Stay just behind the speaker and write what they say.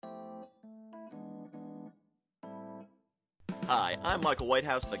Hi, I'm Michael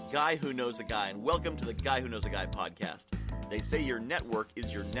Whitehouse, the guy who knows a guy, and welcome to the Guy Who Knows a Guy podcast. They say your network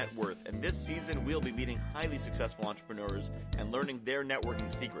is your net worth, and this season we'll be meeting highly successful entrepreneurs and learning their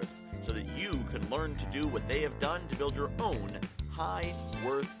networking secrets so that you can learn to do what they have done to build your own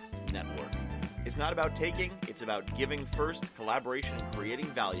high-worth network. It's not about taking, it's about giving first, collaboration, and creating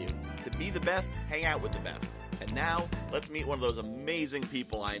value. To be the best, hang out with the best. And now, let's meet one of those amazing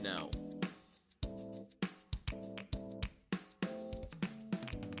people I know.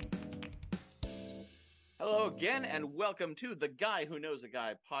 Hello again, and welcome to the Guy Who Knows a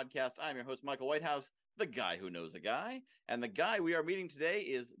Guy podcast. I'm your host, Michael Whitehouse, the guy who knows a guy. And the guy we are meeting today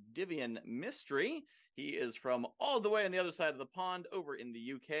is Divian Mistry. He is from all the way on the other side of the pond over in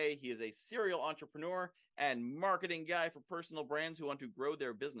the UK. He is a serial entrepreneur and marketing guy for personal brands who want to grow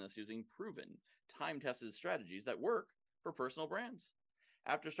their business using proven, time-tested strategies that work for personal brands.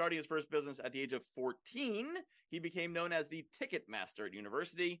 After starting his first business at the age of 14, he became known as the Ticket Master at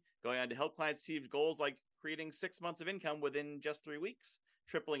university, going on to help clients achieve goals like creating 6 months of income within just 3 weeks,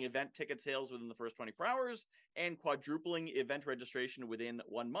 tripling event ticket sales within the first 24 hours, and quadrupling event registration within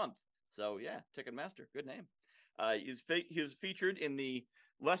 1 month. So yeah, Ticket Master, good name. He was featured in the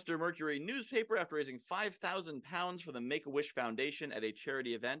Leicester Mercury newspaper after raising £5,000 for the Make-A-Wish Foundation at a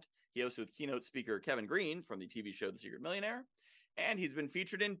charity event. He hosted with keynote speaker Kevin Green from the TV show The Secret Millionaire. And he's been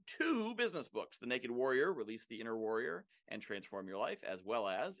featured in 2 business books, The Naked Warrior, Release the Inner Warrior, and Transform Your Life, as well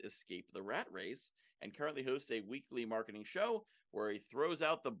as Escape the Rat Race, and currently hosts a weekly marketing show where he throws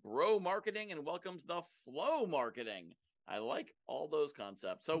out the bro marketing and welcomes the flow marketing. I like all those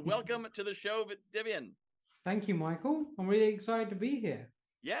concepts. So welcome to the show, Divian. Thank you, Michael. I'm really excited to be here.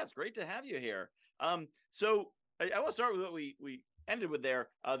 Yeah, it's great to have you here. So I want to start with what we ended with there,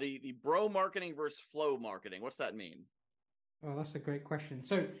 the bro marketing versus flow marketing. What's that mean? Oh, that's a great question.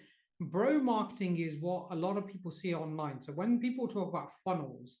 So bro marketing is what a lot of people see online. So when people talk about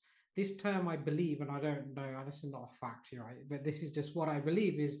funnels, this term, I believe, and I don't know, this is not a fact, right? But this is just what I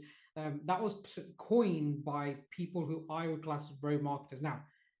believe is that was coined by people who I would class as bro marketers. Now,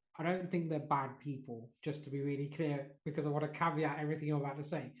 I don't think they're bad people, just to be really clear, because I want to caveat everything I'm about to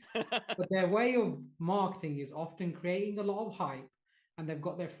say. But their way of marketing is often creating a lot of hype, and they've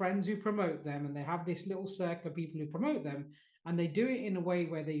got their friends who promote them, and they have this little circle of people who promote them, and they do it in a way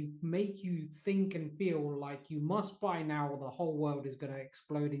where they make you think and feel like you must buy now or the whole world is going to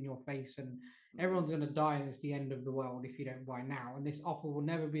explode in your face and everyone's going to die and it's the end of the world if you don't buy now. And this offer will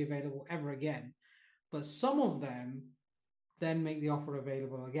never be available ever again. But some of them then make the offer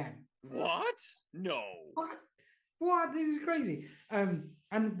available again. What? No. What? This is crazy. And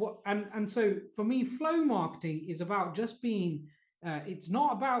so for me, flow marketing is about just being... it's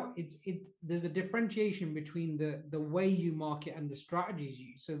not about there's a differentiation between the way you market and the strategies you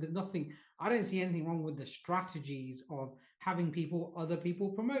use. So there's nothing, I don't see anything wrong with the strategies of having other people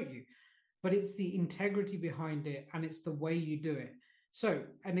promote you, but it's the integrity behind it and it's the way you do it. So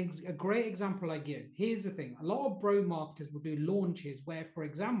a great example I give, here's the thing, a lot of bro marketers will do launches where, for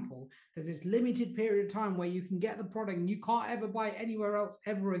example, there's this limited period of time where you can get the product and you can't ever buy it anywhere else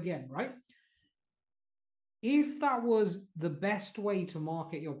ever again, right? If that was the best way to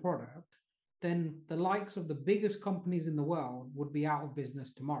market your product, then the likes of the biggest companies in the world would be out of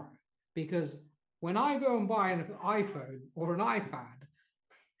business tomorrow. Because when I go and buy an iPhone or an iPad,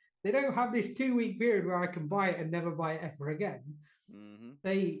 they don't have this 2-week period where I can buy it and never buy it ever again. Mm-hmm.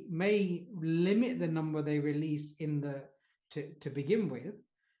 They may limit the number they release to begin with,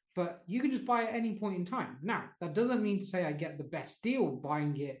 but you can just buy it at any point in time. Now, that doesn't mean to say I get the best deal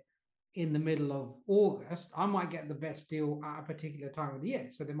buying it in the middle of August. I might get the best deal at a particular time of the year.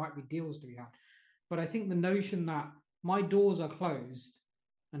 So there might be deals to be had. But I think the notion that my doors are closed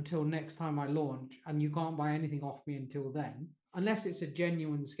until next time I launch and you can't buy anything off me until then, unless it's a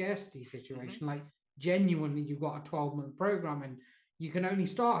genuine scarcity situation, like genuinely you've got a 12-month program and you can only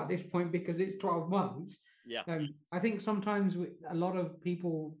start at this point because it's 12 months. Yeah. I think sometimes a lot of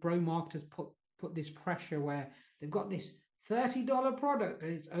people, bro marketers, put this pressure where they've got this $30 product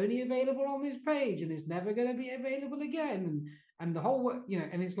and it's only available on this page and it's never going to be available again, and the whole,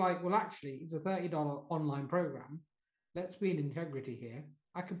 and it's like, well, actually it's a $30 online program. Let's be in integrity here.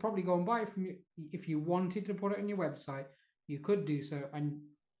 I could probably go and buy it from you. If you wanted to put it on your website, you could do so and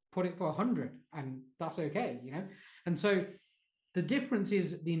put it for 100, and that's okay, and so the difference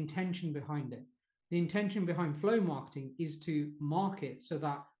is the intention behind it. The intention behind flow marketing is to market so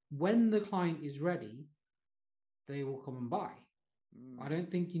that when the client is ready, they will come and buy. I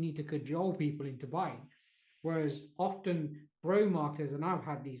don't think you need to cajole people into buying. Whereas often bro marketers, and I've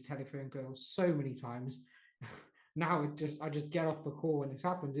had these telephone calls so many times, now I just get off the call when this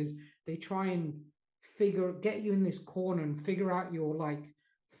happens, is they try and get you in this corner and figure out your like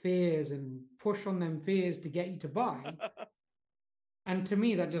fears and push on them fears to get you to buy. And to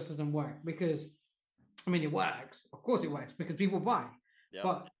me, that just doesn't work because, I mean, it works. Of course it works because people buy. Yep.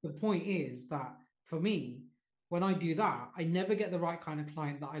 But the point is that for me, when I do that, I never get the right kind of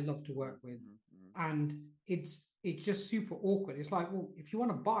client that I love to work with. And it's just super awkward. It's like, well, if you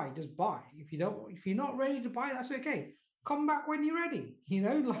want to buy, just buy. If you're not ready to buy, that's okay. Come back when you're ready.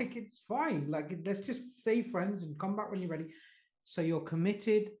 Like it's fine. Like let's just stay friends and come back when you're ready. So you're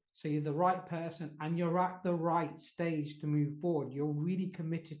committed, so you're the right person, and you're at the right stage to move forward. You're really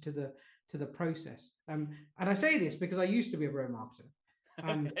committed to the process. And I say this because I used to be a bro marketer.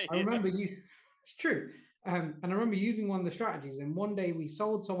 And I remember it's true. And I remember using one of the strategies. And one day we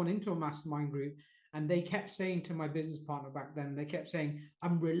sold someone into a mastermind group, and they kept saying to my business partner back then, they kept saying,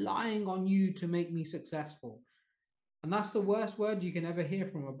 I'm relying on you to make me successful. And that's the worst word you can ever hear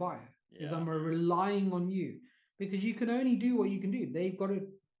from a buyer, is I'm relying on you, because you can only do what you can do. They've got to,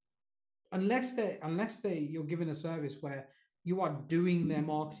 unless you're given a service where you are doing their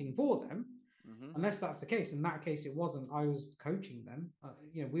marketing for them, unless that's the case. In that case, it wasn't. I was coaching them.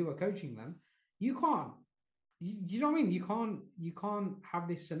 We were coaching them. You can't. You know what I mean? You can't have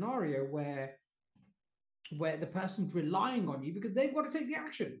this scenario where the person's relying on you because they've got to take the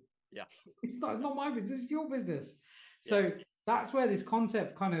action. Yeah, it's not my business. It's your business. So that's where this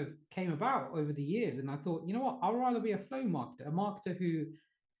concept kind of came about over the years. And I thought, you know what? I'd rather be a flow marketer, a marketer who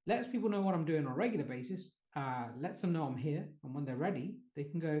lets people know what I'm doing on a regular basis, lets them know I'm here. And when they're ready, they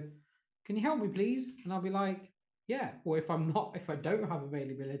can go, can you help me, please? And I'll be like, yeah. Or if I don't have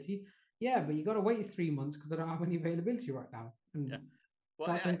availability, yeah, but you got to wait 3 months because I don't have any availability right now. And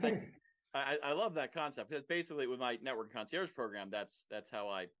that's okay. I love that concept, because basically with my network concierge program, that's how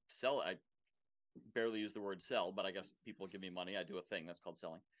I sell it. I barely use the word sell, but I guess people give me money. I do a thing that's called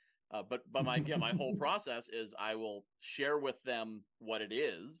selling. But my whole process is I will share with them what it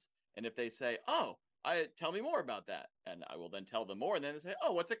is, and if they say, "Oh, tell me more about that," and I will then tell them more, and then they say,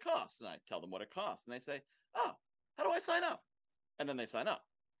 "Oh, what's it cost?" And I tell them what it costs, and they say, "Oh, how do I sign up?" And then they sign up.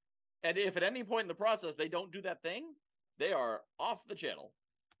 And if at any point in the process they don't do that thing, they are off the channel,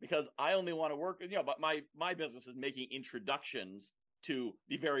 because I only want to work. But my business is making introductions to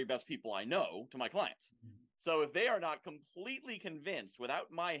the very best people I know to my clients. So if they are not completely convinced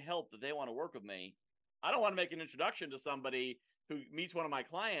without my help that they want to work with me, I don't want to make an introduction to somebody who meets one of my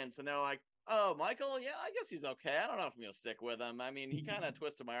clients and they're like, "Oh, Michael, yeah, I guess he's okay. I don't know if I'm going to stick with him. I mean, he kind of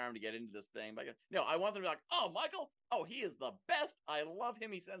twisted my arm to get into this thing." But I want them to be like, "Oh, Michael, oh, he is the best. I love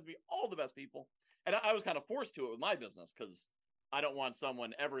him. He sends me all the best people." And I was kind of forced to it with my business, because I don't want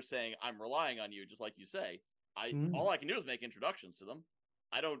someone ever saying, "I'm relying on you," just like you say. All I can do is make introductions to them.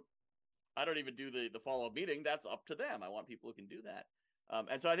 I don't even do the follow-up meeting. That's up to them. I want people who can do that.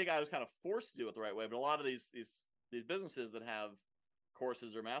 And so I think I was kind of forced to do it the right way. But a lot of these businesses that have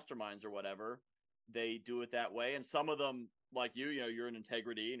courses or masterminds or whatever, they do it that way. And some of them, like you're in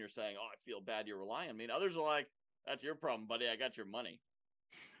integrity and you're saying, "Oh, I feel bad you're relying on me." And others are like, "That's your problem, buddy. I got your money."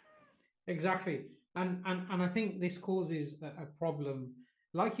 Exactly. And I think this causes a problem.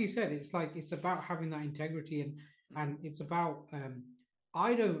 Like you said, it's about having that integrity, and it's about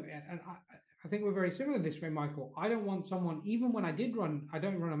I think we're very similar this way, Michael. I don't want someone, even when I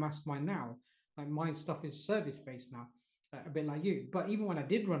don't run a mastermind now. Like my stuff is service based now, a bit like you. But even when I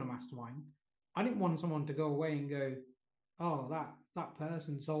did run a mastermind, I didn't want someone to go away and go, "Oh, that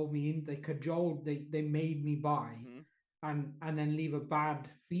person sold me in, they cajoled, they made me buy," and then leave a bad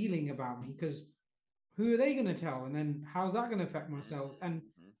feeling about me, because who are they going to tell? And then how's that going to affect myself?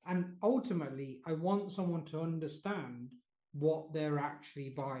 And ultimately, I want someone to understand what they're actually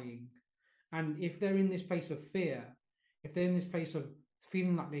buying. And if they're in this place of fear, if they're in this place of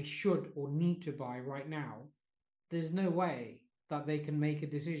feeling like they should or need to buy right now, there's no way that they can make a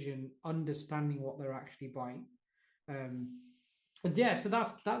decision understanding what they're actually buying. And yeah, so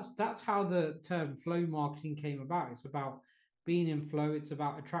that's how the term flow marketing came about. It's about being in flow. It's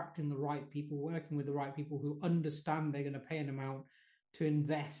about attracting the right people, working with the right people who understand they're going to pay an amount to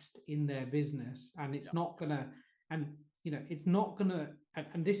invest in their business, and it's not gonna, and it's not gonna,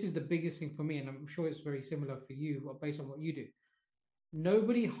 and this is the biggest thing for me, and I'm sure it's very similar for you, based on what you do.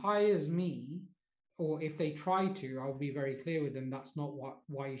 Nobody hires me, or if they try to, I'll be very clear with them, that's not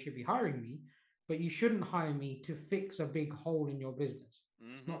why you should be hiring me. But you shouldn't hire me to fix a big hole in your business.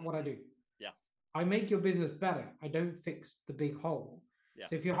 It's not what I do. Yeah. I make your business better. I don't fix the big hole. Yeah.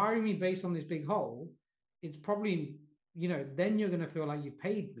 So if you're hiring me based on this big hole, it's probably, then you're going to feel like you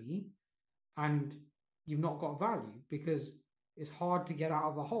paid me and you've not got value, because it's hard to get out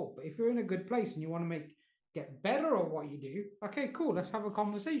of a hole. But if you're in a good place and you want to get better at what you do, okay, cool, let's have a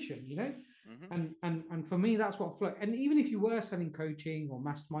conversation, And for me, that's what flow. And even if you were selling coaching or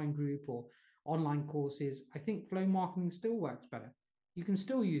mastermind group or online courses, I think flow marketing still works better. You can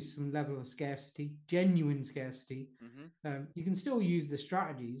still use some level of scarcity, genuine scarcity. You can still use the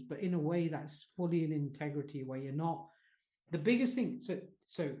strategies, but in a way that's fully in integrity, where you're not the biggest thing.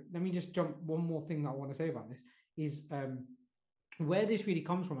 So let me just jump one more thing that I want to say about this is where this really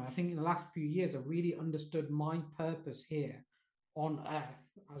comes from. I think in the last few years, I've really understood my purpose here on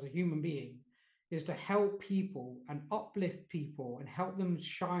earth as a human being is to help people and uplift people and help them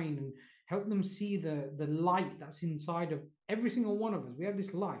shine and help them see the light that's inside of every single one of us. We have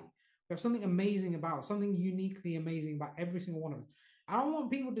this light. We have something amazing about, something uniquely amazing about every single one of us. I don't want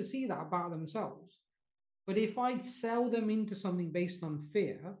people to see that about themselves. But if I sell them into something based on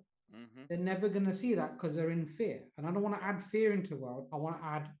fear, they're never going to see that because they're in fear. And I don't want to add fear into the world. I want to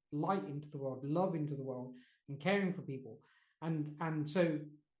add light into the world, love into the world, and caring for people. And so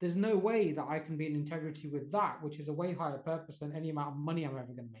there's no way that I can be in integrity with that, which is a way higher purpose than any amount of money I'm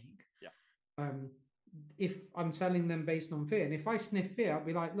ever going to make. Yeah. If I'm selling them based on fear. And if I sniff fear, I'll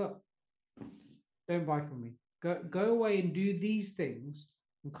be like, look, don't buy from me. Go away and do these things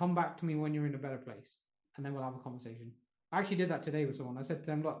and come back to me when you're in a better place. And then we'll have a conversation. I actually did that today with someone. I said to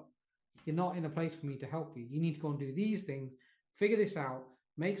them, look, you're not in a place for me to help you. You need to go and do these things, figure this out,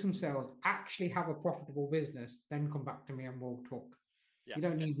 make some sales, actually have a profitable business, then come back to me and we'll talk. Yeah. You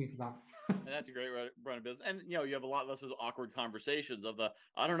don't need me for that. And that's a great run of business. And, you have a lot less of those awkward conversations of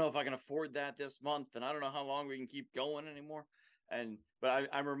I don't know if I can afford that this month, and I don't know how long we can keep going anymore. But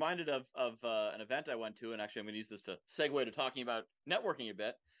I'm reminded of an event I went to, and actually I'm going to use this to segue to talking about networking a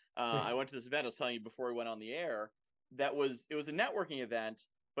bit. I went to this event I was telling you before we went on the air. It was a networking event,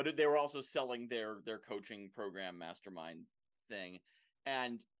 but they were also selling their coaching program mastermind thing.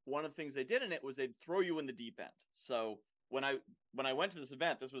 And one of the things they did in it was they'd throw you in the deep end. So when I went to this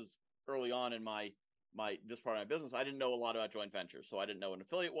event, this was early on in my this part of my business, I didn't know a lot about joint ventures. So I didn't know what an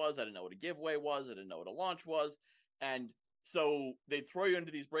affiliate was. I didn't know what a giveaway was. I didn't know what a launch was. And so they'd throw you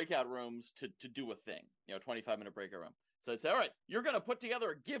into these breakout rooms to do a thing, 25-minute breakout room. So they'd say, all right, you're going to put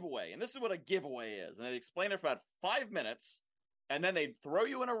together a giveaway. And this is what a giveaway is. And they'd explain it for about 5 minutes. And then they'd throw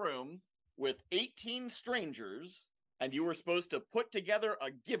you in a room with 18 strangers, and you were supposed to put together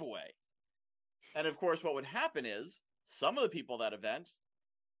a giveaway. And of course, what would happen is some of the people at that event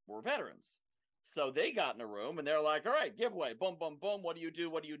were veterans. So they got in a room and they're like, all right, giveaway, boom, boom, boom. What do you do?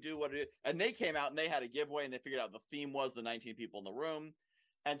 What do you do? What do you do? And they came out and they had a giveaway, and they figured out the theme was the 19 people in the room.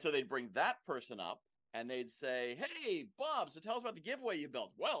 And so they'd bring that person up and they'd say, hey, Bob, so tell us about the giveaway you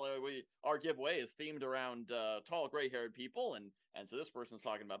built. Well, our giveaway is themed around tall, gray-haired people. And so this person's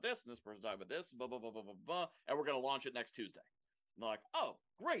talking about this, and this person's talking about this, blah, blah, blah, blah, blah, blah. And we're going to launch it next Tuesday. And they're like, oh,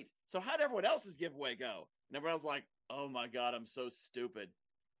 great. So how'd everyone else's giveaway go? And everyone was like, oh, my God, I'm so stupid.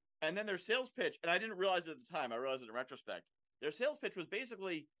 And then their sales pitch, and I didn't realize it at the time, I realized it in retrospect, their sales pitch was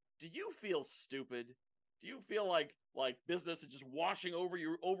basically, do you feel stupid? Do you feel like business is just washing over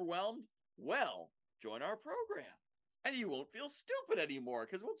you, overwhelmed? Well, join our program, and you won't feel stupid anymore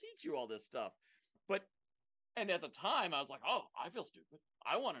because we'll teach you all this stuff. And at the time, I was like, oh, I feel stupid.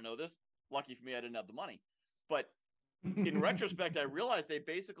 I want to know this. Lucky for me, I didn't have the money. But in retrospect, I realized they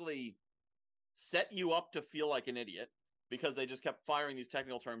basically set you up to feel like an idiot because they just kept firing these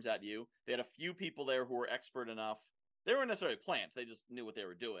technical terms at you. They had a few people there who were expert enough. They weren't necessarily plants. They just knew what they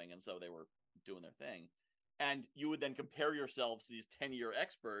were doing, and so they were doing their thing. And you would then compare yourselves to these 10-year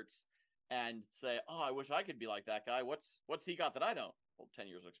experts and say, oh, I wish I could be like that guy. What's he got that I don't? Well, 10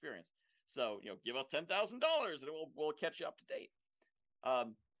 years of experience. So, give us $10,000 and we'll catch you up to date.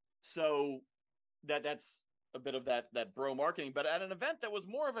 So that's a bit of that bro marketing, but at an event that was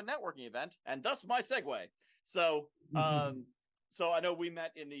more of a networking event, and thus my segue. So, so I know we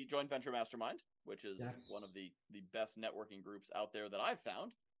met in the Joint Venture Mastermind, which is one of the best networking groups out there that I've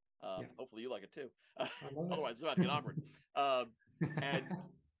found. Hopefully you like it too. Otherwise it's about to get awkward.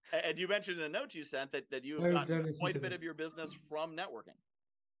 And you mentioned in the notes you sent that you have gotten quite a bit of your business from networking.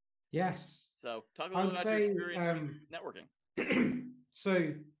 Yes. So talk a little about your experience networking.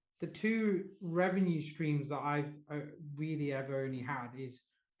 So the two revenue streams that I've really ever only had is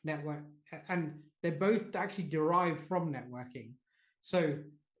network, and they're both actually derived from networking. So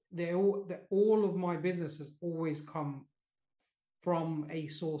all of my business has always come from a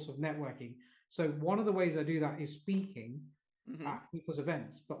source of networking. So one of the ways I do that is speaking at people's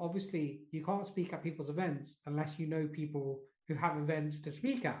events. But obviously you can't speak at people's events unless you know people who have events to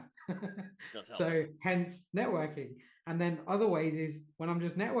speak at. So hence networking. And then other ways is when I'm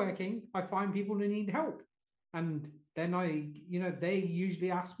just networking, I find people who need help. And then they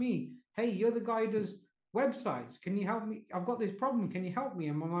usually ask me, hey, you're the guy who does websites. Can you help me? I've got this problem. Can you help me?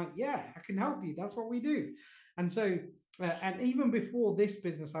 And I'm like, yeah, I can help you. That's what we do. And so, and even before this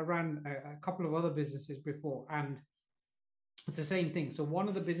business, I ran a couple of other businesses before, and it's the same thing. So one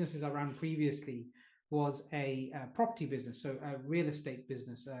of the businesses I ran previously was a property business, so a real estate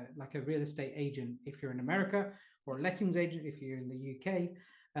business, like a real estate agent if you're in America, or a lettings agent if you're in the UK.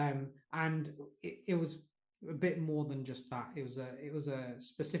 And it was a bit more than just that. It was a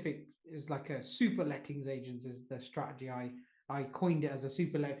specific. It was like a super lettings agents is the strategy. I coined it as a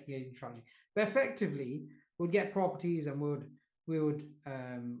super letting agent strategy. But effectively, we'd get properties and we would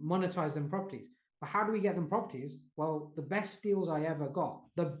monetize them properties. But how do we get them properties? Well, the best deals I ever got,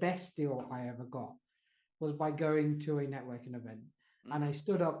 the best deal I ever got was by going to a networking event. Mm-hmm. And I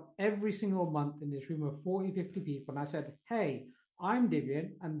stood up every single month in this room of 40, 50 people. And I said, hey, I'm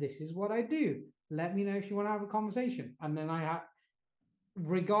Divian and this is what I do. Let me know if you want to have a conversation. And then I had,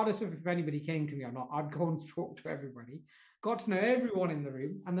 regardless of if anybody came to me or not, I'd go and talk to everybody, got to know everyone in the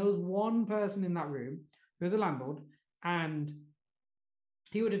room. And there was one person in that room who was a landlord, and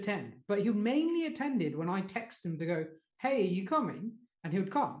he would attend, but he mainly attended when I texted him to go, hey, are you coming? And he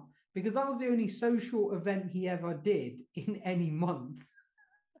would come, because that was the only social event he ever did in any month.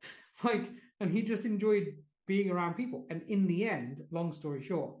 And he just enjoyed being around people. And in the end, long story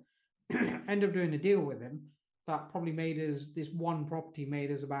short, end up doing a deal with him that probably made us, this one property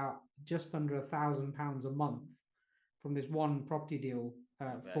made us about just under £1,000 a month from this one property deal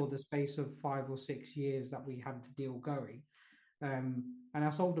for the space of 5 or 6 years that we had the deal going. And I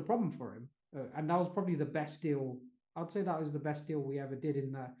solved a problem for him. And that was probably the best deal. I'd say that was the best deal we ever did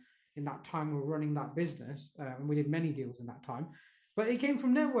in that time we were running that business. And we did many deals in that time. But it came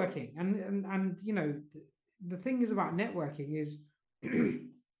from networking. And you know, the thing is about networking is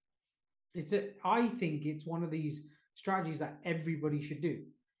I think it's one of these strategies that everybody should do.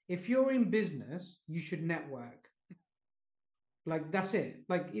 If you're in business, you should network. Like, that's it.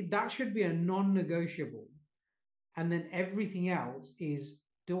 Like, that should be a non-negotiable. And then everything else is,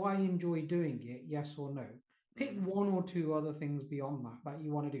 do I enjoy doing it? Yes or no. Pick one or two other things beyond that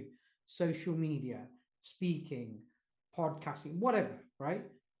you want to do. Social media, speaking, podcasting, whatever, right?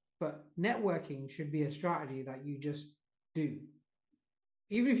 But networking should be a strategy that you just do.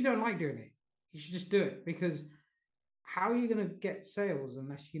 Even if you don't like doing it, you should just do it, because how are you going to get sales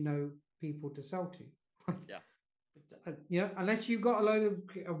unless you know people to sell to? Yeah. You know, unless you've got a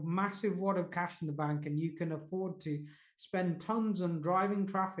massive wad of cash in the bank and you can afford to spend tons on driving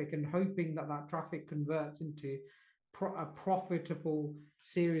traffic and hoping that traffic converts into a profitable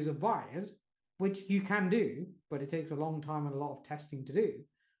series of buyers, which you can do, but it takes a long time and a lot of testing to do.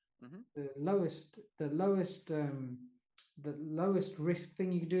 Mm-hmm. The lowest risk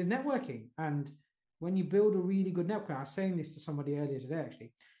thing you can do is networking. And when you build a really good network, I was saying this to somebody earlier today,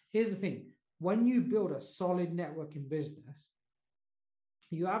 actually. Here's the thing. When you build a solid networking business,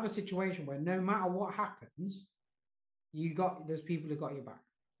 you have a situation where no matter what happens, there's people who got your back.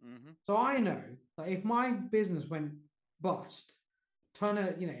 Mm-hmm. So I know that if my business went bust,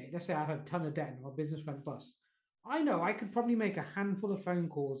 let's say I had a ton of debt and my business went bust, I know I could probably make a handful of phone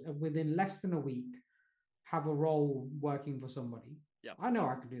calls and within less than a week have a role working for somebody. Yeah, I know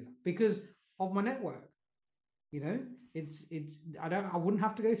I could do that because of my network. You know, I wouldn't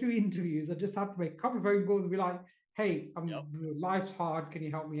have to go through interviews. I just have to make a couple of phone calls and be like, hey, life's hard. Can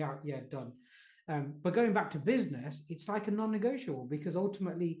you help me out? Yeah, done. But going back to business, it's like a non-negotiable, because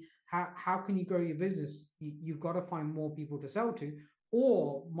ultimately, how can you grow your business? You've got to find more people to sell to.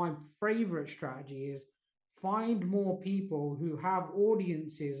 Or my favorite strategy is find more people who have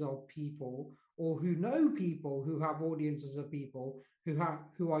audiences of people, or who know people who have audiences of people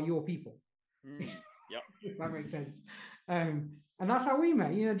who are your people. Yep. If that makes sense. And that's how we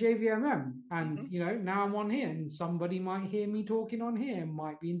met, JVMM. And, mm-hmm. Now I'm on here, and somebody might hear me talking on here and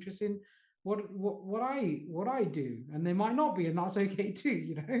might be interested in what I do. And they might not be, and that's okay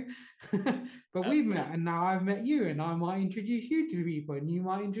too, But we've met, and now I've met you, and I might introduce you to people, and you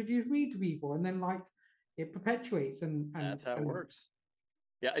might introduce me to people. And then it perpetuates. And that's how it works.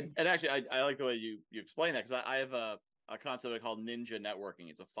 Yeah. And actually, I like the way you explain that, because I have a concept called ninja networking.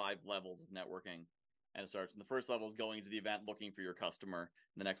 It's 5 levels of networking. And it starts in the first level is going to the event, looking for your customer.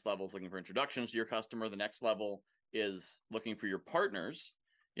 The next level is looking for introductions to your customer. The next level is looking for your partners,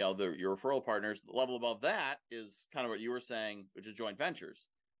 your referral partners. The level above that is kind of what you were saying, which is joint ventures.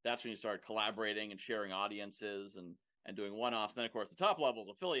 That's when you start collaborating and sharing audiences and doing one-offs. Then, of course, the top level is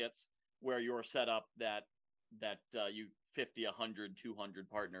affiliates, where you're set up that you 50, 100, 200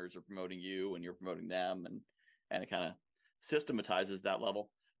 partners are promoting you and you're promoting them, and it kind of systematizes that level.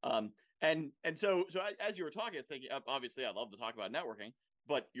 And so as you were talking, I was thinking, obviously, I love to talk about networking,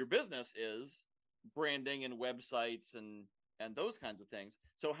 but your business is branding and websites and those kinds of things.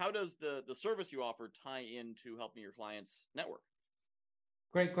 So how does the service you offer tie into helping your clients network?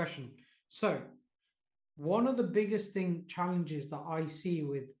 Great question. So one of the biggest challenges that I see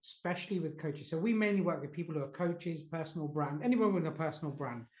with, especially with coaches, so we mainly work with people who are coaches, personal brand, anyone with a personal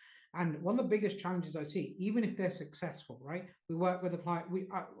brand. And one of the biggest challenges I see, even if they're successful, right? We work with a client.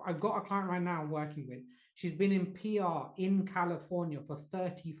 I've got a client right now I'm working with. She's been in PR in California for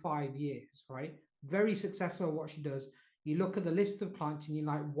 35 years, right? Very successful at what she does. You look at the list of clients and you're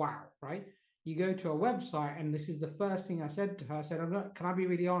like, wow, right? You go to a website, and this is the first thing I said to her. I said, can I be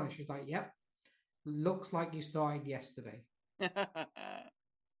really honest? She's like, yep. Looks like you started yesterday.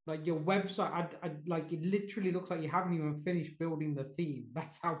 Like your website, like it literally looks like you haven't even finished building the theme.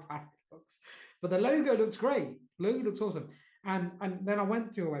 That's how bad it looks. But the logo looks great. Logo looks awesome. And then I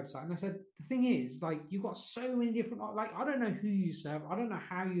went through a website and I said, the thing is, like, you've got so many different, like, I don't know who you serve. I don't know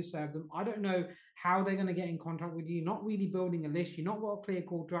how you serve them. I don't know how they're going to get in contact with you. You're not really building a list. You're not got a clear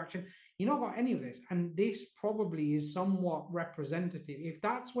call to action. You're not got any of this. And this probably is somewhat representative. If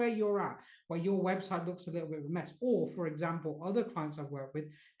that's where you're at, where your website looks a little bit of a mess, or for example, other clients I've worked with,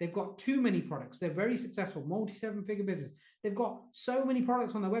 they've got too many products. They're very successful, multi-7-figure business. They've got so many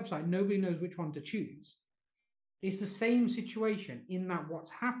products on their website, nobody knows which one to choose. It's the same situation in that what's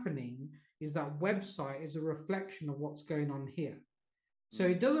happening is that website is a reflection of what's going on here. So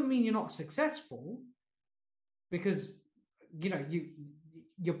it doesn't mean you're not successful, because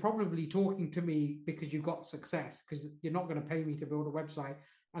you're probably talking to me because you've got success, because you're not going to pay me to build a website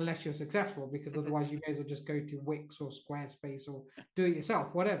unless you're successful, because otherwise you guys will just go to Wix or Squarespace or do it yourself,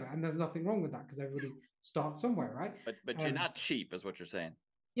 whatever. And there's nothing wrong with that, because everybody starts somewhere, right? But you're not cheap, is what you're saying.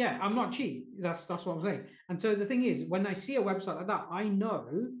 Yeah, I'm not cheap. That's what I'm saying. And so the thing is, when I see a website like that, I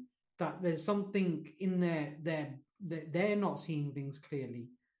know that there's something in there that they're not seeing things clearly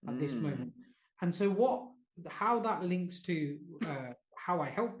at this moment. And so how that links to how I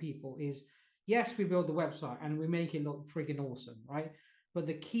help people is, yes, we build the website and we make it look freaking awesome, right? But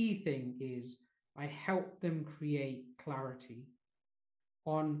the key thing is I help them create clarity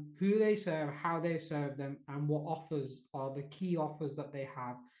on who they serve, how they serve them, and what offers are the key offers that they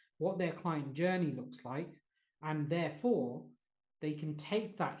have, what their client journey looks like. And therefore, they can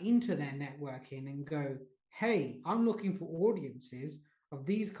take that into their networking and go, hey, I'm looking for audiences of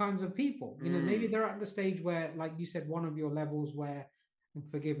these kinds of people. Maybe they're at the stage where, like you said, one of your levels where, and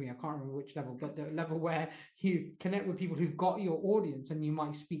forgive me, I can't remember which level, but the level where you connect with people who've got your audience and you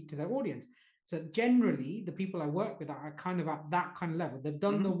might speak to their audience. So generally, the people I work with are kind of at that kind of level. They've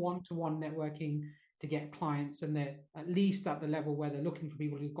done the one-to-one networking to get clients, and they're at least at the level where they're looking for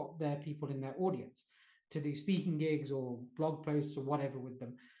people who've got their people in their audience to do speaking gigs or blog posts or whatever with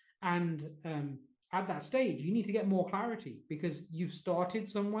them. And at that stage, you need to get more clarity, because you've started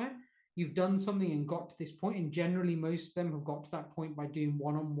somewhere, you've done something and got to this point. And generally, most of them have got to that point by doing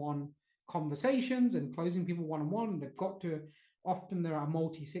one-on-one conversations and closing people one-on-one. They've got to, often they're at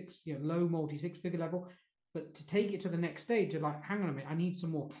a low multi-six-figure level. But to take it to the next stage, you're like, hang on a minute, I need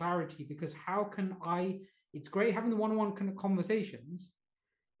some more clarity, because how can it's great having the one-on-one kind of conversations,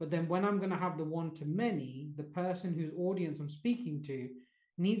 but then when I'm going to have the one-to-many, the person whose audience I'm speaking to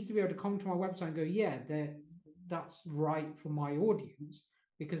needs to be able to come to my website and go, yeah, that's right for my audience,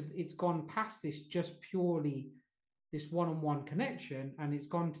 because it's gone past this just purely this one-on-one connection, and it's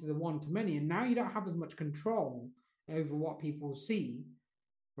gone to the one-to-many. And now you don't have as much control over what people see,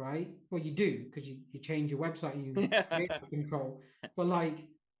 right? Well, you do, because you change your website and you create control, but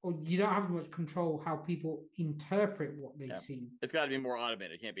or you don't have as much control how people interpret what they see. It's got to be more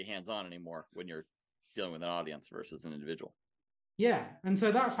automated. It can't be hands-on anymore when you're dealing with an audience versus an individual. Yeah. And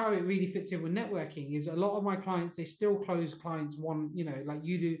so that's how it really fits in with networking. Is a lot of my clients, they still close clients like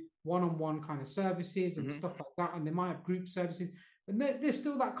you do, one-on-one kind of services and stuff like that. And they might have group services, but there's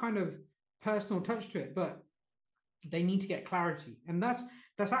still that kind of personal touch to it, but they need to get clarity. And that's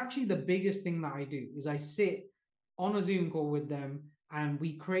actually the biggest thing that I do, is I sit on a Zoom call with them and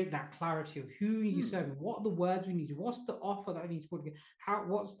we create that clarity of who you serving, what are the words we need to, what's the offer that I need to put together,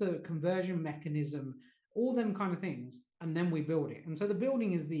 what's the conversion mechanism, all them kind of things. And then we build it. And so the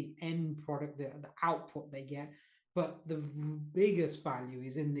building is the end product, the output they get. But the biggest value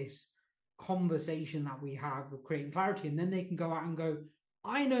is in this conversation that we have with creating clarity. And then they can go out and go,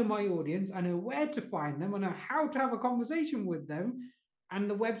 I know my audience, I know where to find them, I know how to have a conversation with them. And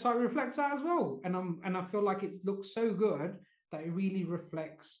the website reflects that as well. And I feel like it looks so good that it really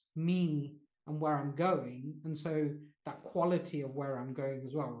reflects me and where I'm going. And so that quality of where I'm going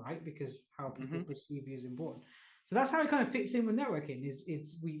as well, right? Because how people perceive you is important. So that's how it kind of fits in with networking,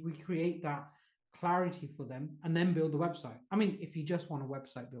 is we create that clarity for them and then build the website. I mean, if you just want a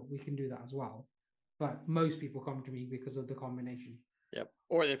website built, we can do that as well. but most people come to me because of the combination. Yep.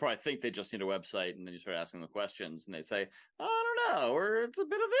 Or they probably think they just need a website, and then you start asking them questions, and they say, "I don't know," or "It's a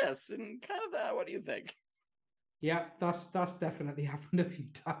bit of this and kind of that. What do you think?" Yeah, that's definitely happened a few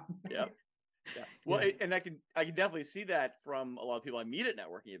times. Yeah. Yeah. Well, and I can definitely see that from a lot of people I meet at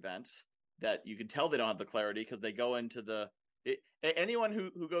networking events, that you can tell they don't have the clarity because they go into anyone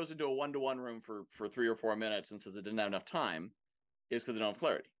who goes into a one-to-one room for 3 or 4 minutes and says they didn't have enough time is because they don't have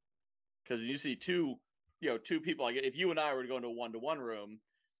clarity. Because when you see two people, like if you and I were to go into a one-to-one room,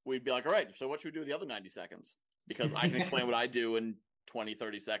 we'd be like, all right, so what should we do with the other 90 seconds? Because I can explain what I do in 20,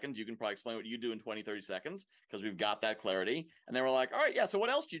 30 seconds. You can probably explain what you do in 20, 30 seconds because we've got that clarity. And then we're like, all right, yeah, so what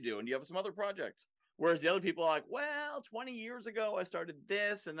else do you do? And do you have some other projects? Whereas the other people are like, well, 20 years ago, I started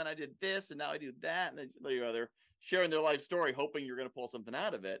this, and then I did this, and now I do that. And then they're sharing their life story, hoping you're going to pull something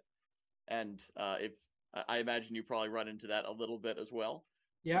out of it. And if I imagine you probably run into that a little bit as well.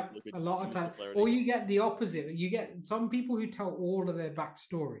 Yeah, a lot of times. Or you get the opposite. You get some people who tell all of their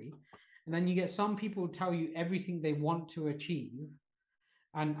backstory, and then you get some people who tell you everything they want to achieve.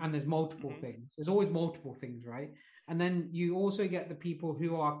 And there's multiple things. There's always multiple things, right? And then you also get the people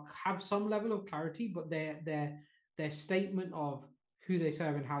who have some level of clarity, but their statement of who they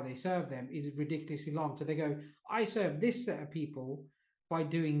serve and how they serve them is ridiculously long. So they go, I serve this set of people by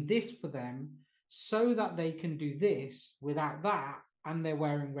doing this for them so that they can do this without that, and they're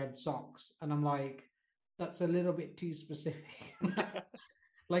wearing red socks. And I'm like, that's a little bit too specific.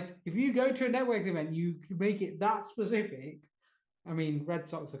 Like, if you go to a networking event, you make it that specific. I mean, red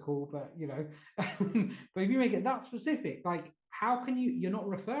socks are cool, but but if you make it that specific, like, how can you're not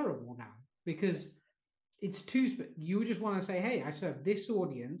referable now? Because it's you just want to say, hey, I serve this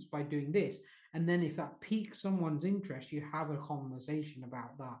audience by doing this. And then if that piques someone's interest, you have a conversation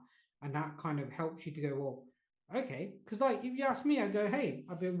about that. And that kind of helps you to go, well, okay. Because like, if you ask me, I go, hey,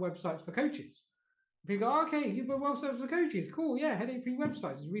 I build websites for coaches. If you go, okay, you build websites for coaches, cool, yeah, headache-free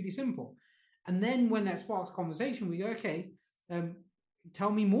websites is really simple. And then when that sparks conversation, we go, okay, tell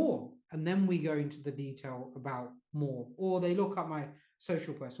me more. And then we go into the detail about more. Or they look at my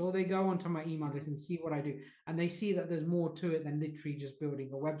social posts, or they go onto my email list and see what I do. And they see that there's more to it than literally just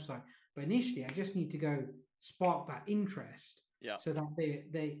building a website. But initially, I just need to go spark that interest. Yeah. So that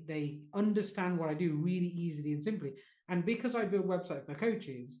they understand what I do really easily and simply. And because I build websites for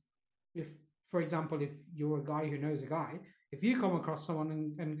coaches, if, for example, if you're a guy who knows a guy, if you come across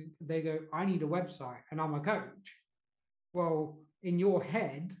someone and they go, I need a website and I'm a coach, well, in your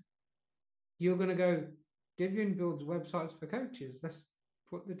head, you're going to go, Divian builds websites for coaches. Let's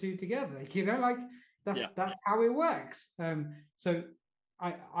put the two together. Like that's how it works. So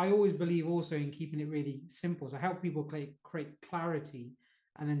I always believe also in keeping it really simple. So help people create clarity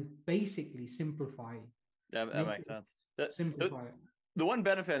and then basically simplify. Yeah, that makes sense. Simplify it. The one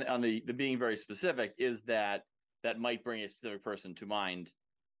benefit on the being very specific is that might bring a specific person to mind.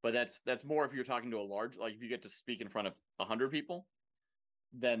 But that's more if you're talking to a large, like if you get to speak in front of 100 people,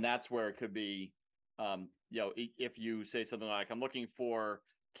 then that's where it could be, if you say something like, I'm looking for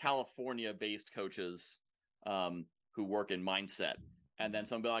California-based coaches who work in mindset. And then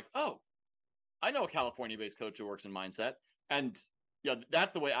someone be like, oh, I know a California-based coach who works in mindset. And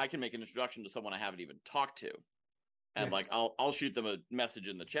that's the way I can make an introduction to someone I haven't even talked to. And like, I'll shoot them a message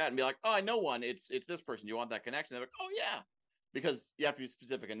in the chat and be like, oh, I know one. It's this person. You want that connection? They're like, oh, yeah. Because you have to be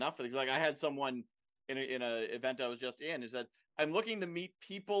specific enough. Because like I had someone in a event I was just in who said, I'm looking to meet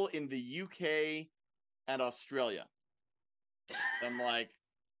people in the UK and Australia. I'm like,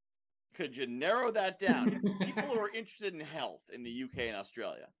 could you narrow that down? People who are interested in health in the UK and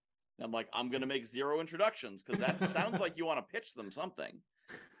Australia. And I'm like, I'm going to make 0 introductions because that sounds like you want to pitch them something.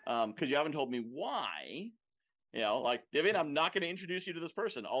 Because you haven't told me why. Like, Divian, I'm not going to introduce you to this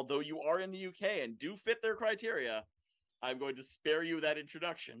person. Although you are in the UK and do fit their criteria, I'm going to spare you that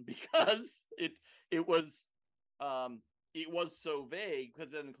introduction because it was so vague because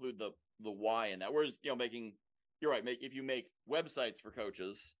it didn't include the why in that. Whereas, you're right. If you make websites for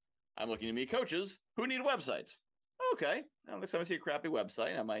coaches, I'm looking to meet coaches who need websites. Okay. Now, next time I see a crappy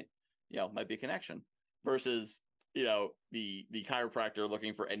website, I might be a connection versus, the chiropractor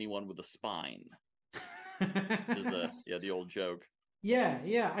looking for anyone with a spine. Is the old joke.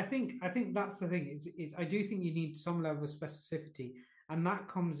 Yeah. I think that's the thing. Is I do think you need some level of specificity, and that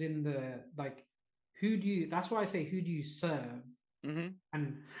comes in the like, that's why I say who do you serve,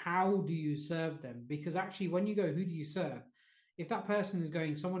 and how do you serve them? Because actually, when you go, who do you serve? If that person is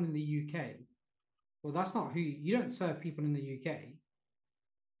going someone in the UK, well, that's not who you don't serve people in the UK.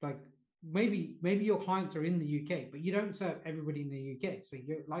 Like maybe your clients are in the UK, but you don't serve everybody in the UK. So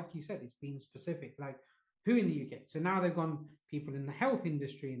you're, like you said, it's being specific. Like, who in the UK? So now they've gone people in the health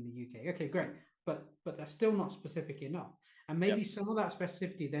industry in the UK. Okay, great. but they're still not specific enough. And maybe some of that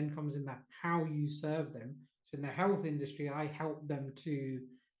specificity then comes in that how you serve them. So in the health industry, I help them to,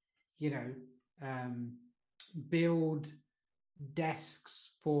 you know, build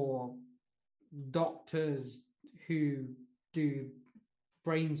desks for doctors who do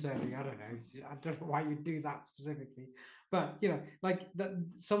brain surgery. I don't know why you do that specifically, but like that,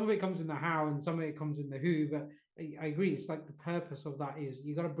 some of it comes in the how and some of it comes in the who. But I agree, it's like the purpose of that is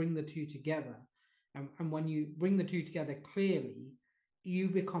you got to bring the two together, and when you bring the two together clearly, you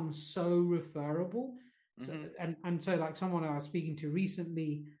become so referable. So, and so like someone I was speaking to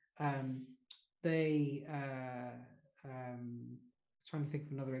recently, they trying to think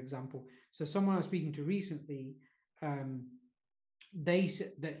of another example. So someone I was speaking to recently, they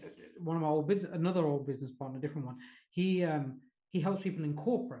said that one of my another old business partner, different one, he helps people in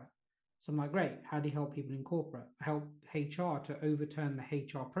corporate. So I'm like, great, how do you help people in corporate? Help HR to overturn the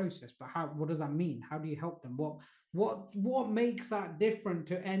HR process. But what does that mean? How do you help them? What makes that different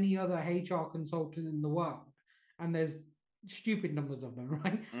to any other HR consultant in the world? And there's stupid numbers of them,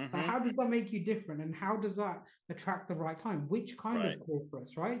 right? But how does that make you different? And how does that attract the right client? Which kind of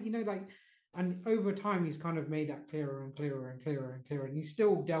corporates, right? Like, and over time, he's kind of made that clearer and clearer and clearer and clearer. And he's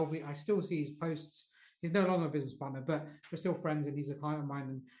still delving. I still see his posts. He's no longer a business partner, but we're still friends, and he's a client of mine.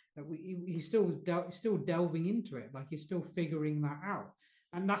 And he's still delving into it. Like he's still figuring that out,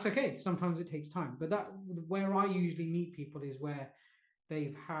 and that's okay. Sometimes it takes time, but that where I usually meet people is where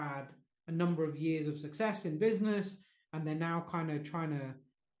they've had a number of years of success in business, and they're now kind of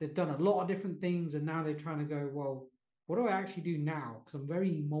they've done a lot of different things, and now they're trying to go, well, what do I actually do now? Because I'm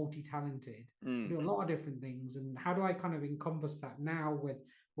very multi-talented. I do a lot of different things. And how do I kind of encompass that now with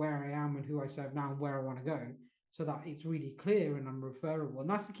where I am and who I serve now and where I want to go so that it's really clear and I'm referable? And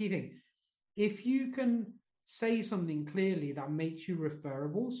that's the key thing. If you can say something clearly that makes you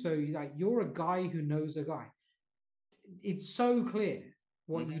referable, so like you're a guy who knows a guy, it's so clear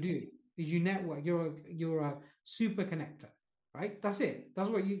what you do is you network. You're a super connector, right? That's it. That's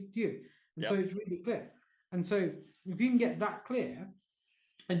what you do. And so it's really clear. And so if you can get that clear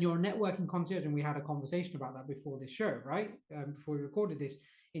and you're a networking concierge, and we had a conversation about that before this show, right? Before we recorded this,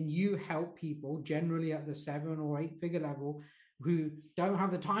 and you help people generally at the 7 or 8 figure level who don't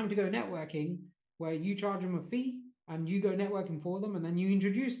have the time to go networking, where you charge them a fee and you go networking for them, and then you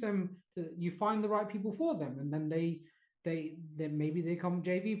introduce them, you find the right people for them, and then they maybe they become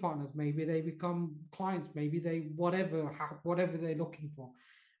JV partners, maybe they become clients, maybe they whatever they're looking for.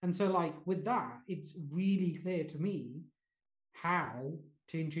 And so like with that, it's really clear to me how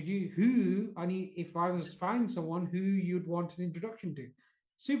to introduce who I need. If I was finding someone who you'd want an introduction to,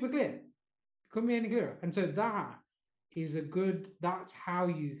 super clear, couldn't be any clearer. And so that is that's how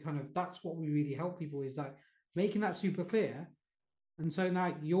you that's what we really help people, is like making that super clear. And so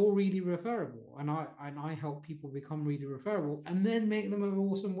now you're really referable, and I help people become really referable, and then make them an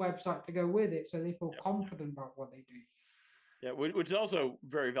awesome website to go with it, so they feel confident about what they do. Yeah, which is also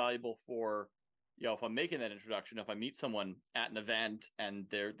very valuable for, if I'm making that introduction, if I meet someone at an event and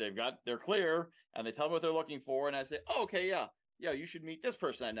they're clear and they tell me what they're looking for, and I say, oh, okay, yeah, you should meet this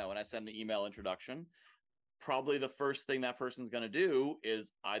person I know, and I send the email introduction. Probably the first thing that person's going to do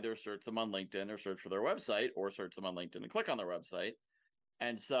is either search them on LinkedIn or search for their website, or search them on LinkedIn and click on their website.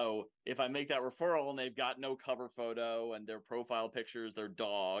 And so if I make that referral and they've got no cover photo and their profile picture is their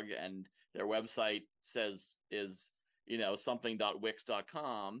dog and their website is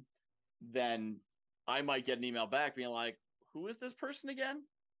something.wix.com, then I might get an email back being like, who is this person again?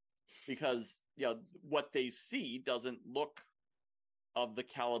 Because what they see doesn't look of the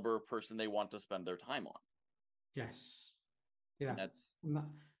caliber person they want to spend their time on. Yes. Yeah.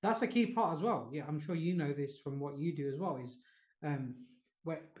 That's a key part as well. Yeah, I'm sure you know this from what you do as well, is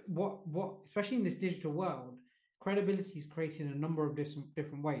what especially in this digital world, credibility is created in a number of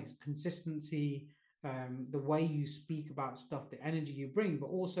different ways. Consistency, the way you speak about stuff, the energy you bring, but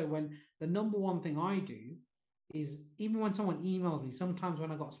also when the number one thing I do is, even when someone emails me, sometimes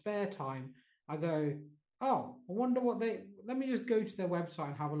when I got spare time, I go, oh, I wonder let me just go to their website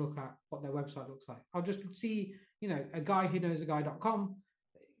and have a look at what their website looks like. I'll just see, a guy who knows a guy.com.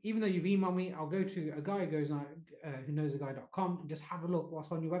 Even though you've emailed me, I'll go to a guy who knows a guy.com and just have a look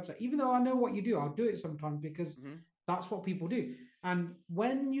what's on your website. Even though I know what you do, I'll do it sometimes because that's what people do. And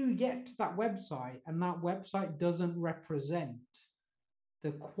when you get to that website and that website doesn't represent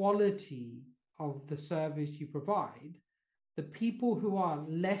the quality of the service you provide, the people who are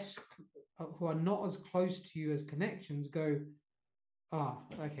not as close to you as connections go,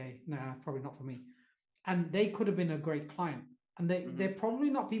 okay, nah, probably not for me. And they could have been a great client. And they're probably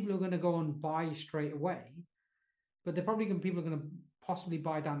not people who are going to go and buy straight away, but they're probably people who are going to possibly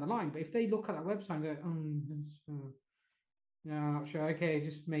buy down the line. But if they look at that website and go, no, I'm not sure. Okay,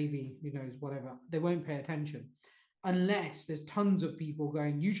 just maybe, whatever. They won't pay attention unless there's tons of people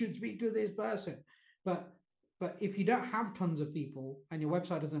going, you should speak to this person. But if you don't have tons of people and your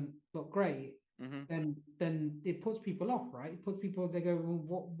website doesn't look great, then it puts people off, right? It puts people, they go,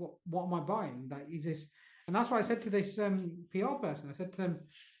 well, what am I buying? Like, is this? And that's why I said to this PR person, I said to them,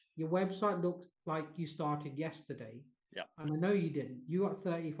 your website looks like you started yesterday. Yeah. And I know you didn't. You got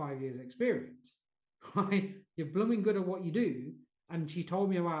 35 years experience, right? You're blooming good at what you do. And she told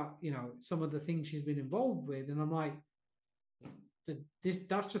me about, some of the things she's been involved with. And I'm like,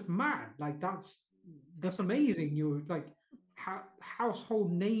 that's just mad. Like, that's amazing. You're like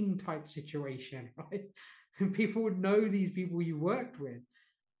household name type situation, right? And people would know these people you worked with,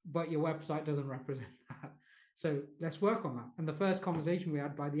 but your website doesn't represent that. So let's work on that. And the first conversation we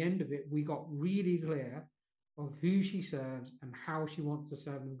had, by the end of it, we got really clear of who she serves and how she wants to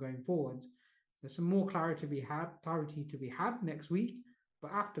serve them going forwards. There's some more clarity to be had next week.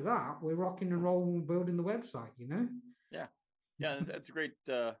 But after that, we're rocking and rolling, building the website, Yeah, that's a great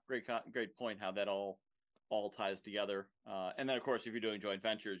point, how that all ties together. And then, of course, if you're doing joint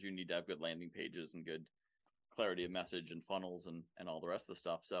ventures, you need to have good landing pages and good clarity of message and funnels and all the rest of the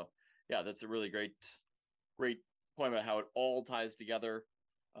stuff. So, yeah, that's a really great point about how it all ties together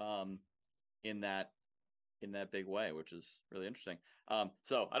in that big way, which is really interesting.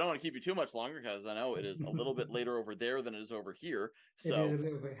 So I don't want to keep you too much longer because I know it is a little bit later over there than it is over here. So, it is a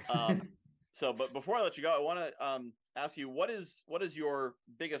little bit. But before I let you go, I want to ask you, what is your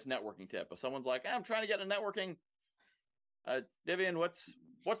biggest networking tip? If someone's like, I'm trying to get into networking, Divian,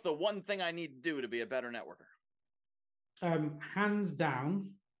 what's the one thing I need to do to be a better networker? Hands down,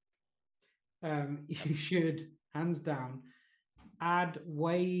 you should, hands down, add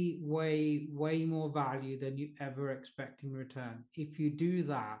way more value than you ever expect in return. If you do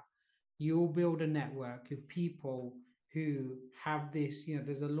that, you'll build a network of people who have this,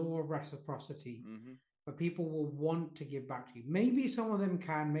 there's a law of reciprocity, but people will want to give back to you. Maybe some of them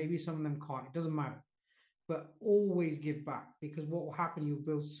can, maybe some of them can't. It doesn't matter. But always give back, because what will happen, you'll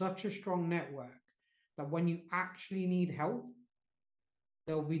build such a strong network that when you actually need help,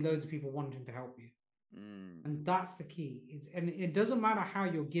 there'll be loads of people wanting to help you. And that's the key. And it doesn't matter how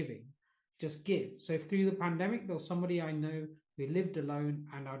you're giving, just give. So if through the pandemic, there was somebody I know who lived alone,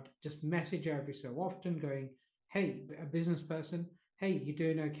 and I'd just message her every so often going, hey, a business person, hey, you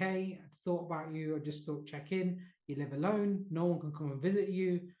doing okay? I thought about you. I just thought check in. You live alone. No one can come and visit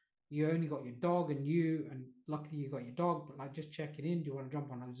you. You only got your dog and you, and luckily you got your dog, but like just checking in. Do you want to jump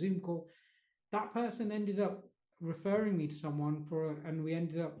on a Zoom call? That person ended up referring me to someone and we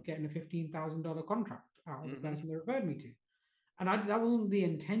ended up getting a $15,000 contract out of the person they referred me to. And that wasn't the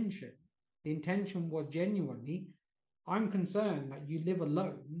intention. The intention was genuinely, I'm concerned that you live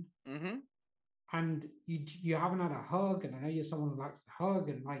alone and you haven't had a hug, and I know you're someone who likes to hug,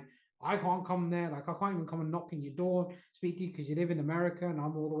 and like, I can't come there, like I can't even come and knock on your door, speak to you because you live in America and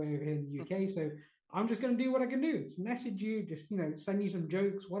I'm all the way over here in the UK. So I'm just going to do what I can do. Just message you, just, send you some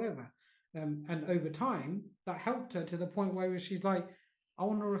jokes, whatever. And over time, that helped her to the point where she's like, I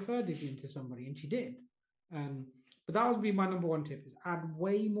want to refer this into somebody, and she did. But that would be my number one tip: is add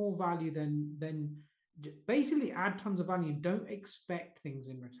way more value than basically add tons of value. Don't expect things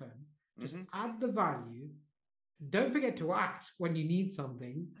in return. Just add the value. Don't forget to ask when you need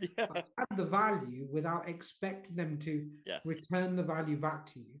something. But add the value without expecting them to return the value back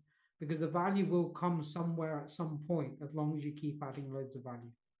to you, because the value will come somewhere at some point, as long as you keep adding loads of value.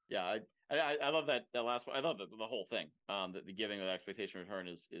 Yeah, I love that last one. I love the whole thing. The giving with expectation return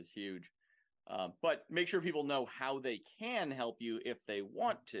is huge. But make sure people know how they can help you if they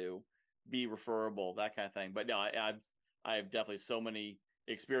want to be referable, that kind of thing. But no, I have definitely so many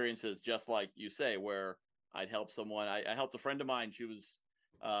experiences, just like you say, where I'd help someone. I helped a friend of mine. She was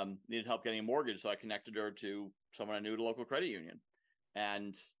needed help getting a mortgage, so I connected her to someone I knew at a local credit union.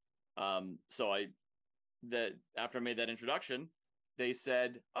 And so after I made that introduction, they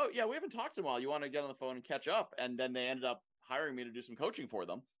said, oh, yeah, we haven't talked in a while. You want to get on the phone and catch up? And then they ended up hiring me to do some coaching for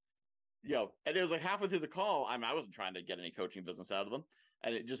them. And it was like halfway through the call. I wasn't trying to get any coaching business out of them.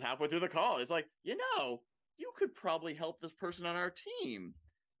 And it just halfway through the call, it's like, you could probably help this person on our team.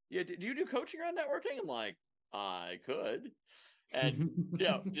 Yeah, do you do coaching around networking? I'm like, I could. And,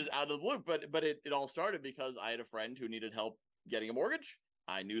 just out of the blue. But it all started because I had a friend who needed help getting a mortgage.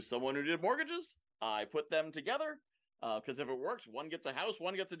 I knew someone who did mortgages. I put them together. Because if it works, one gets a house,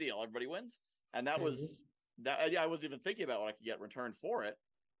 one gets a deal, everybody wins. And that was that. I wasn't even thinking about what I could get in return for it.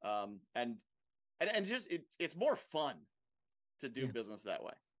 And just it's more fun to do business that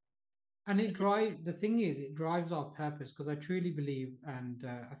way. And the thing is, it drives our purpose because I truly believe, and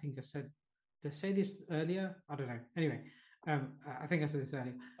I think did I say this earlier? I don't know. Anyway, I think I said this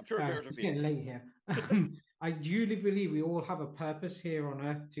earlier. I'm sure it bears It's repeating. getting late here. I truly believe we all have a purpose here on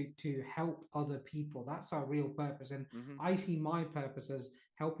earth to help other people. That's our real purpose. And Mm-hmm. I see my purpose as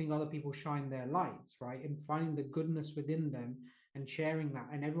helping other people shine their lights, right? And finding the goodness within them and sharing that.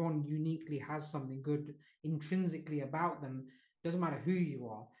 And everyone uniquely has something good intrinsically about them. Doesn't matter who you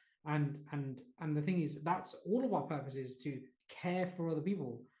are. And the thing is, that's all of our purpose is to care for other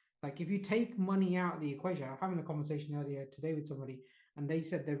people. Like if you take money out of the equation, I was having a conversation earlier today with somebody, and they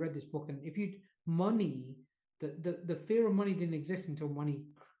said they read this book, and if you money, the fear of money didn't exist until money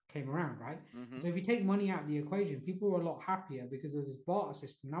came around, right? Mm-hmm. So if you take money out of the equation, people are a lot happier because there's this barter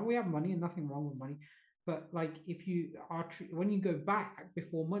system. Now we have money, and nothing wrong with money, but like if you are when you go back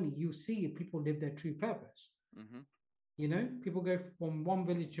before money, you see if people live their true purpose. Mm-hmm. You know, people go from one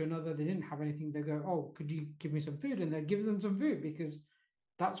village to another, they didn't have anything, they go, oh, could you give me some food? And they give them some food because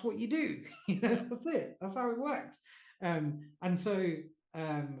that's what you do. You know, that's it. That's how it works. And so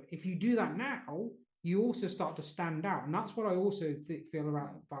if you do that now, you also start to stand out. And that's what I also feel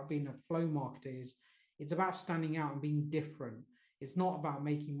about being a flow marketer is it's about standing out and being different. It's not about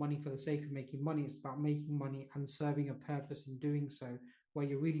making money for the sake of making money. It's about making money and serving a purpose in doing so, where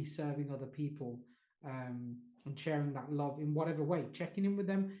you're really serving other people and sharing that love in whatever way. Checking in with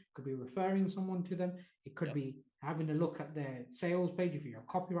them, could be referring someone to them. It could be having a look at their sales page. If you're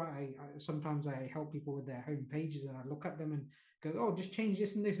a copywriter, sometimes I help people with their home pages, and I look at them and go, "Oh, just change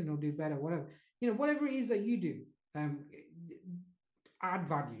this and this, and it'll do better." Whatever whatever it is that you do, add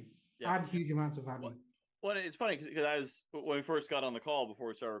value, add huge amounts of value. Well, it's funny because when we first got on the call before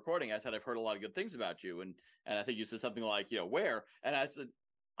we started recording, I said I've heard a lot of good things about you, and I think you said something like, where, and I said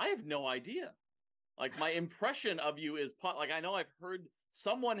I have no idea. Like my impression of you is like I know I've heard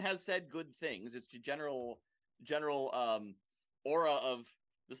someone has said good things. It's general aura of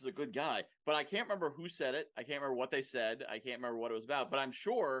this is a good guy, but I can't remember who said it. I can't remember what they said. I can't remember what it was about. But I'm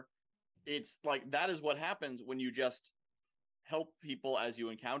sure it's like that is what happens when you just help people as you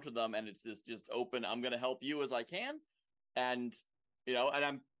encounter them, and it's this just open. I'm going to help you as I can, and and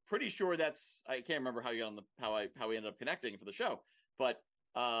I'm pretty sure that's I can't remember how you got on how we ended up connecting for the show, but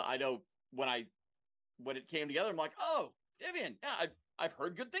I know when it came together, I'm like, oh, Divian, yeah, I've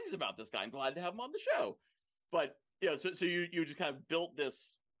heard good things about this guy. I'm glad to have him on the show. But so you just kind of built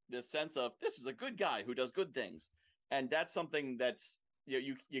this sense of this is a good guy who does good things, and that's something that's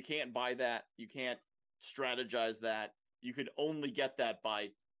you can't buy that, you can't strategize that. You could only get that by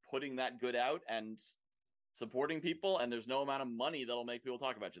putting that good out and supporting people, and there's no amount of money that'll make people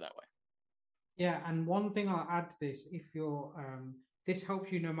talk about you that way. Yeah, and one thing I'll add to this, if you're this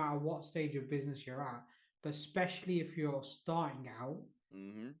helps you no matter what stage of business you're at, but especially if you're starting out,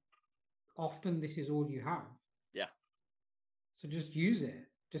 often this is all you have. Yeah. So just use it.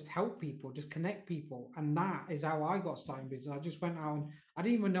 Just help people, just connect people. And that is how I got started in business. I just went out and I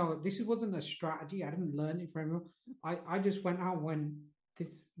didn't even know this wasn't a strategy. I didn't learn it from anyone. I just went out when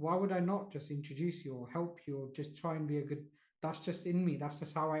why would I not just introduce you or help you or just try and be a good, that's just in me. That's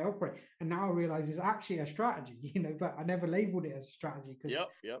just how I operate. And now I realize it's actually a strategy, but I never labeled it as a strategy because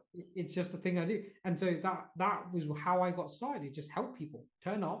it's just a thing I do. And so that was how I got started. Just help people,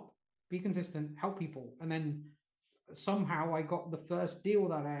 turn up, be consistent, help people. And then somehow I got the first deal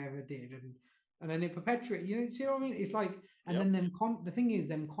that I ever did, and then it perpetuated. You see what I mean? It's like, and then the thing is,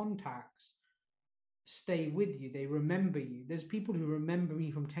 them contacts stay with you. They remember you. There's people who remember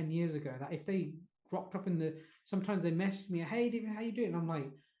me from 10 years ago that if they rocked up sometimes they message me, "Hey, David, how you doing?" And I'm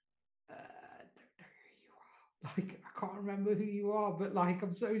like, I don't know who you are. Like, I can't remember who you are, but like,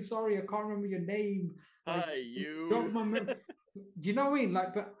 I'm so sorry, I can't remember your name. Like, hi, you. Do you know what I mean?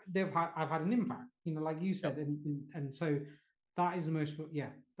 Like, but I've had an impact, like you said, and so that is the most,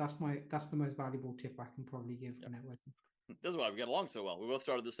 that's the most valuable tip I can probably give for networking. This is why we get along so well. We both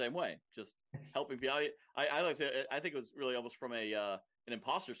started the same way, just helping people. I like to say, I think it was really almost from an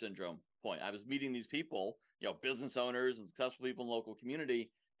imposter syndrome point. I was meeting these people, business owners and successful people in the local community,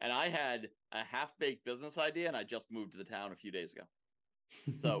 and I had a half-baked business idea, and I just moved to the town a few days ago.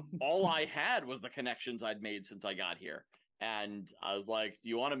 So all I had was the connections I'd made since I got here. And I was like, do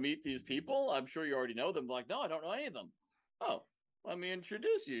you want to meet these people? I'm sure you already know them. I'm like, no, I don't know any of them. Oh, let me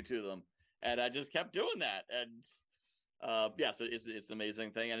introduce you to them. And I just kept doing that. And so it's an amazing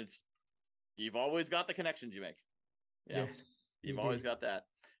thing. And you've always got the connections you make. Yes. You've always got that.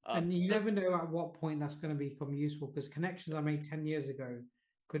 And you never know at what point that's going to become useful, because connections I made 10 years ago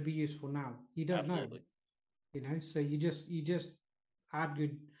could be useful now. You don't know. So you just add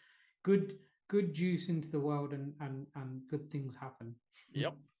good juice into the world, and good things happen.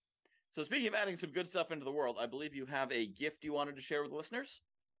 Yep. So speaking of adding some good stuff into the world, I believe you have a gift you wanted to share with listeners?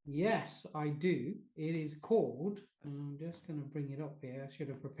 Yes, I do. It is called, I'm just going to bring it up here. I should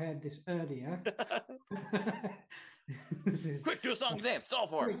have prepared this earlier. Quick, do a song and dance, stall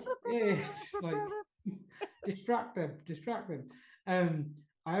for it. Yeah, just like distract them.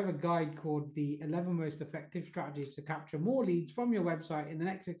 I have a guide called the 11 most effective strategies to capture more leads from your website in the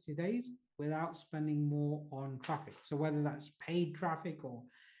next 60 days without spending more on traffic. So whether that's paid traffic or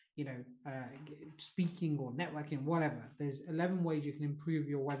speaking or networking, whatever, there's 11 ways you can improve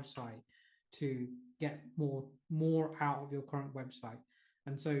your website to get more out of your current website.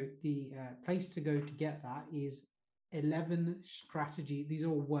 And so the place to go to get that is 11 strategy. These are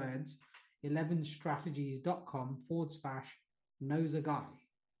all words. 11strategies.com/knows a guy,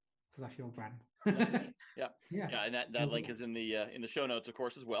 because that's your brand. Yeah, and that link is in the show notes, of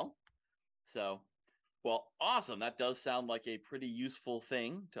course, as well. So, well, awesome. That does sound like a pretty useful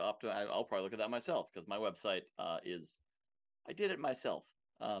thing to optimize. I'll probably look at that myself, because my website I did it myself.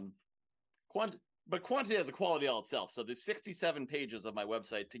 But quantity has a quality all itself. So the 67 pages of my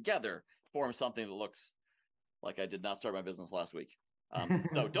website together form something that looks like I did not start my business last week.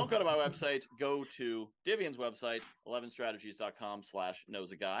 So don't go to my website. Go to Divian's website,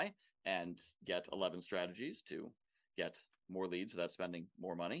 11strategies.com/knows-a-guy, and get 11 strategies to get more leads without spending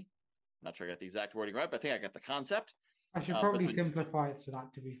more money. I'm not sure I got the exact wording right, but I think I got the concept. I should probably simplify it to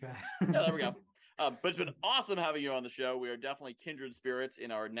that, to be fair. Yeah, there we go. But it's been awesome having you on the show. We are definitely kindred spirits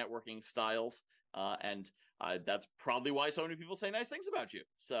in our networking styles. And that's probably why so many people say nice things about you.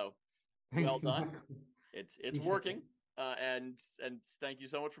 So well done. It's working. And thank you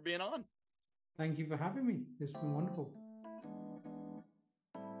so much for being on. Thank you for having me. It's been wonderful.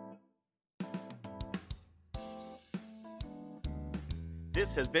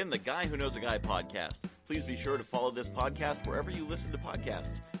 This has been the Guy Who Knows a Guy podcast. Please be sure to follow this podcast wherever you listen to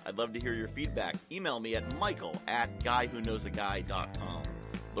podcasts. I'd love to hear your feedback. Email me at michael@guywhoknowsaguy.com.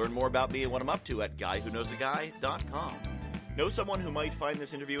 Learn more about me and what I'm up to at guywhoknowsaguy.com. Know someone who might find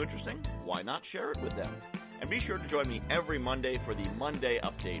this interview interesting? Why not share it with them? And be sure to join me every Monday for the Monday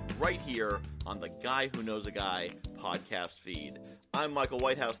Update right here on the Guy Who Knows a Guy podcast feed. I'm Michael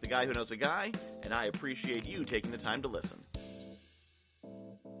Whitehouse, the Guy Who Knows a Guy, and I appreciate you taking the time to listen.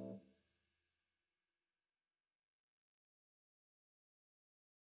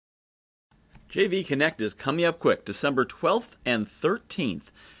 JV Connect is coming up quick, December 12th and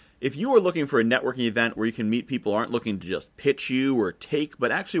 13th. If you are looking for a networking event where you can meet people who aren't looking to just pitch you or take,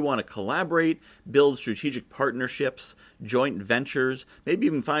 but actually want to collaborate, build strategic partnerships, joint ventures, maybe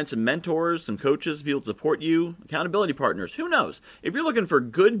even find some mentors, some coaches, people to support you, accountability partners, who knows? If you're looking for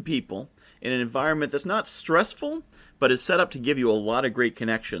good people in an environment that's not stressful, but is set up to give you a lot of great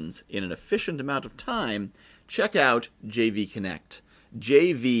connections in an efficient amount of time, check out JV Connect.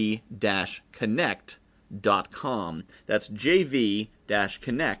 jv-connect.com. That's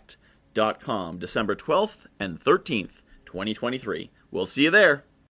jv-connect.com. December 12th and 13th, 2023. We'll see you there.